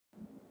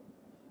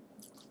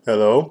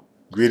Hello,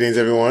 greetings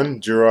everyone.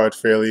 Gerard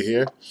Fairley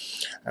here.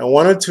 I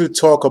wanted to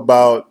talk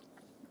about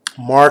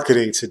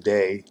marketing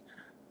today,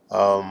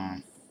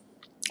 um,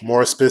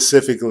 more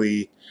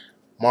specifically,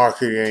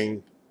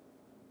 marketing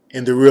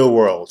in the real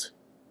world.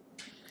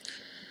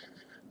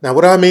 Now,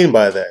 what do I mean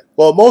by that?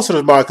 Well, most of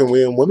the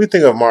marketing, when we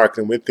think of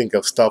marketing, we think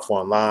of stuff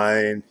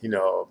online,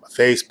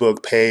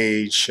 Facebook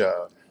page,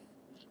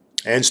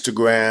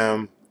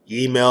 Instagram,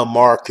 email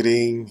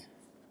marketing,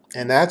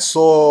 and that's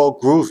all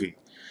groovy.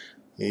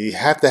 You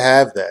have to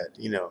have that,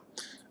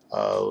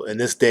 in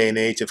this day and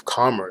age of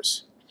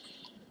commerce.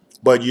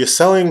 But you're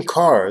selling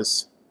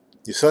cars,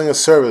 you're selling a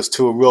service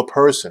to a real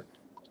person,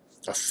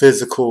 a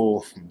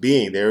physical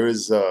being. There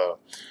is that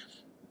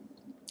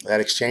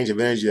exchange of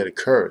energy that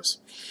occurs.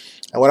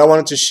 And what I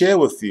wanted to share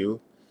with you,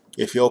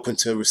 if you're open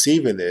to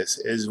receiving this,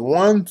 is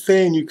one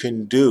thing you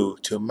can do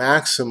to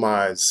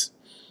maximize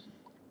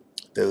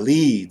the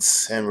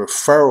leads and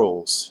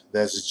referrals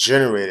that's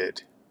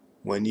generated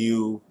when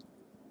you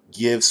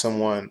give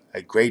someone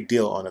a great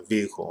deal on a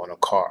vehicle, on a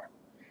car.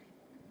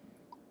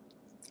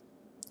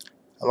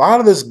 A lot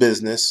of this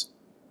business,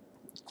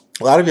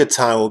 a lot of your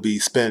time will be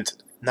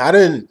spent not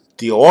in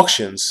the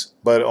auctions,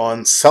 but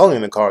on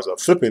selling the cars or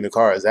flipping the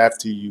cars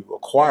after you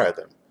acquire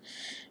them.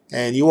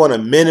 And you want to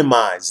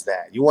minimize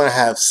that. You want to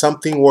have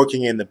something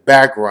working in the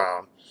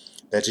background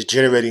that you're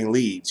generating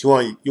leads. You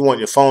want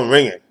your phone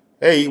ringing.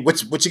 Hey,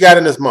 what you got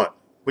in this month?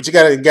 What you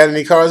got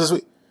any cars this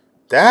week?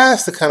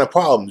 That's the kind of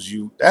problems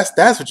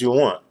that's what you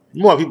want.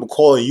 You want people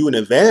calling you in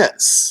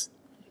advance.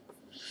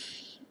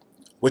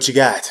 What you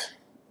got?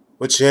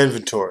 What's your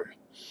inventory?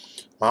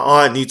 My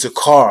aunt needs a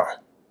car.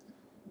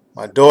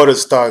 My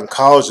daughter's starting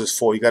college this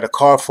fall. You got a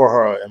car for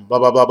her and blah,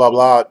 blah, blah, blah,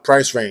 blah,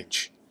 price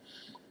range.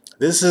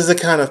 This is the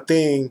kind of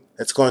thing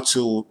that's going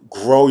to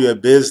grow your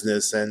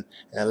business and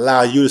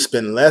allow you to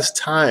spend less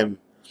time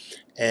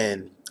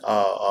in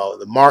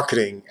the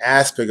marketing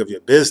aspect of your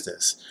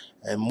business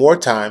and more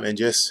time in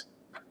just,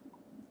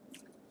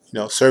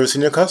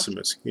 servicing your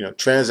customers,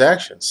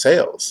 transactions,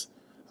 sales.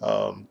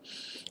 Um,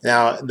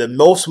 Now, the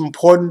most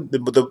important,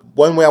 the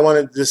one way I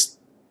want to just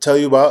tell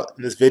you about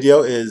in this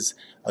video is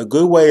a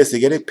good way is to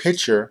get a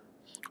picture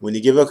when you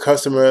give a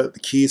customer the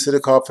keys to the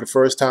car for the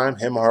first time,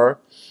 him or her.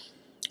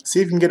 See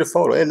if you can get a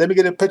photo. Hey, let me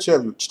get a picture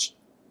of you.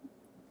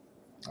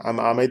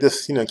 I made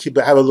this,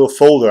 have a little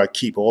folder I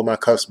keep all my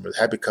customers,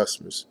 happy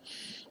customers.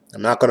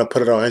 I'm not going to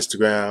put it on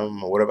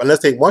Instagram or whatever, unless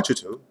they want you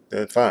to,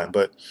 then fine.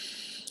 But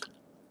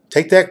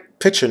take that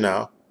picture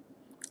now,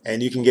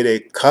 and you can get a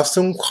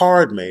custom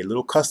card made, a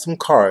little custom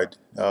card.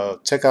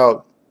 Check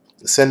out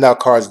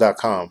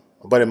sendoutcards.com.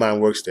 A buddy of mine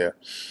works there.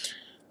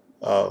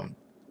 Um,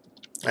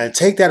 and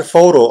take that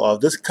photo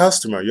of this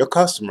customer, your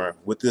customer,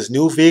 with this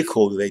new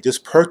vehicle that they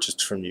just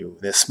purchased from you.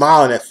 They're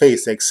smiling on their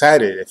face, they're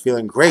excited, they're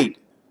feeling great.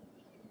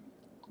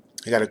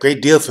 They got a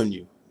great deal from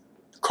you.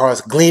 The car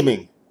is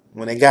gleaming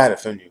when they got it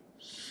from you.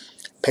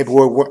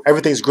 Paperwork,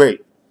 everything's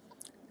great.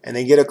 And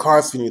they get a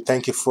card from you.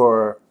 Thank you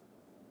for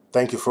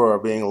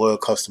being a loyal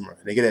customer.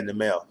 They get it in the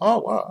mail. Oh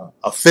wow,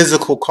 a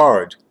physical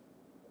card.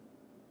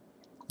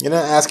 You're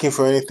not asking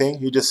for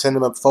anything. You just send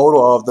them a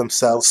photo of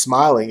themselves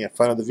smiling in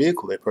front of the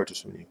vehicle they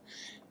purchased from you,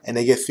 and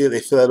they feel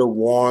that a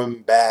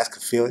warm bask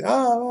of feeling.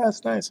 Oh,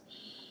 that's nice.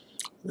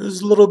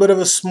 There's a little bit of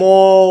a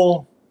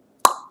small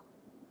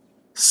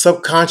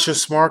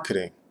subconscious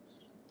marketing.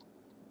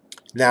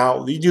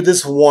 Now you do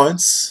this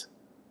once.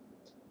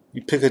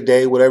 You pick a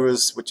day, whatever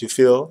is what you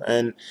feel,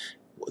 and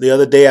the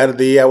other day out of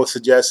the year I would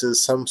suggest is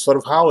some sort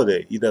of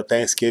holiday, either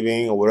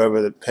Thanksgiving or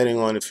whatever, depending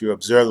on if you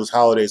observe those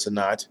holidays or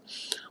not.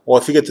 Or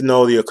if you get to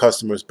know your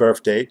customer's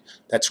birthday,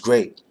 that's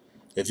great.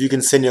 If you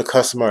can send your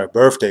customer a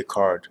birthday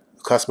card,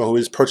 a customer who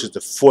has purchased a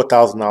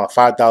 $4,000,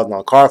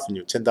 $5,000 car from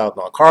you,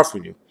 $10,000 car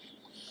from you,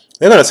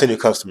 they're going to send you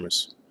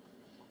customers.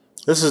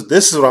 This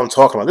is what I'm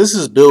talking about. This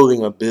is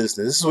building a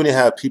business. This is when you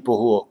have people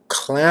who are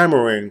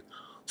clamoring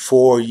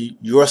for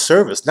your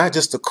service, not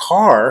just a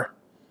car.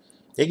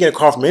 They get a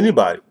car from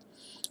anybody,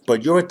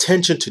 but your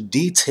attention to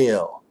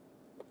detail.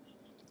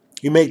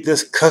 You make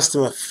this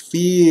customer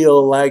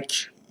feel like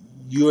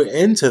you're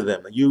into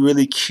them. You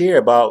really care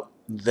about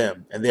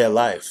them and their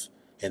life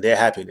and their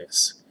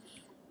happiness.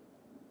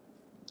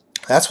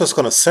 That's what's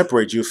going to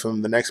separate you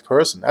from the next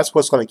person. That's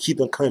what's going to keep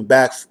them coming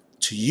back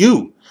to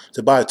you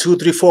to buy 2,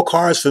 3, 4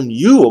 cars from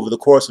you over the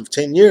course of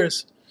 10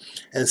 years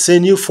and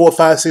send you 4,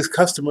 5, 6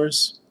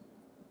 customers.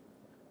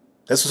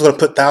 That's what's going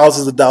to put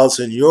thousands of dollars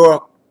in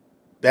your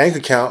bank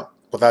account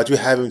without you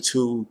having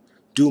to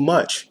do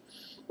much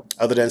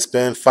other than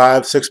spend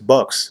 $5,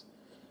 $6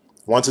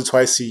 once or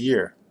twice a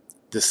year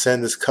to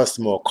send this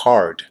customer a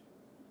card.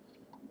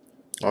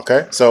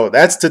 Okay, so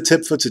that's the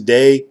tip for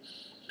today.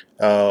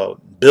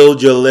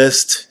 Build your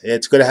list.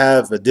 It's going to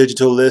have a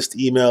digital list,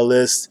 email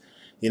list,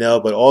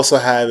 but also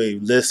have a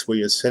list where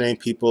you're sending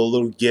people a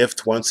little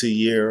gift once a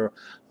year,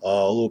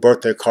 a little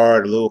birthday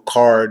card, a little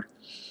card,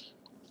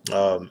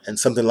 and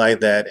something like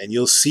that. And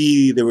you'll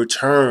see the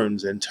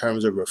returns in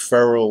terms of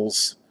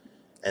referrals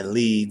and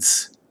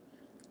leads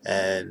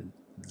and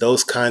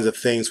those kinds of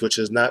things, which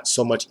is not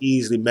so much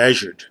easily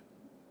measured.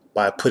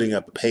 by putting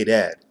up a paid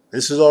ad.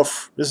 This is all.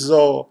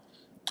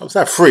 It's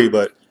not free,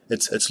 but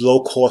it's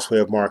low cost way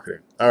of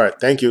marketing. All right,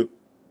 thank you.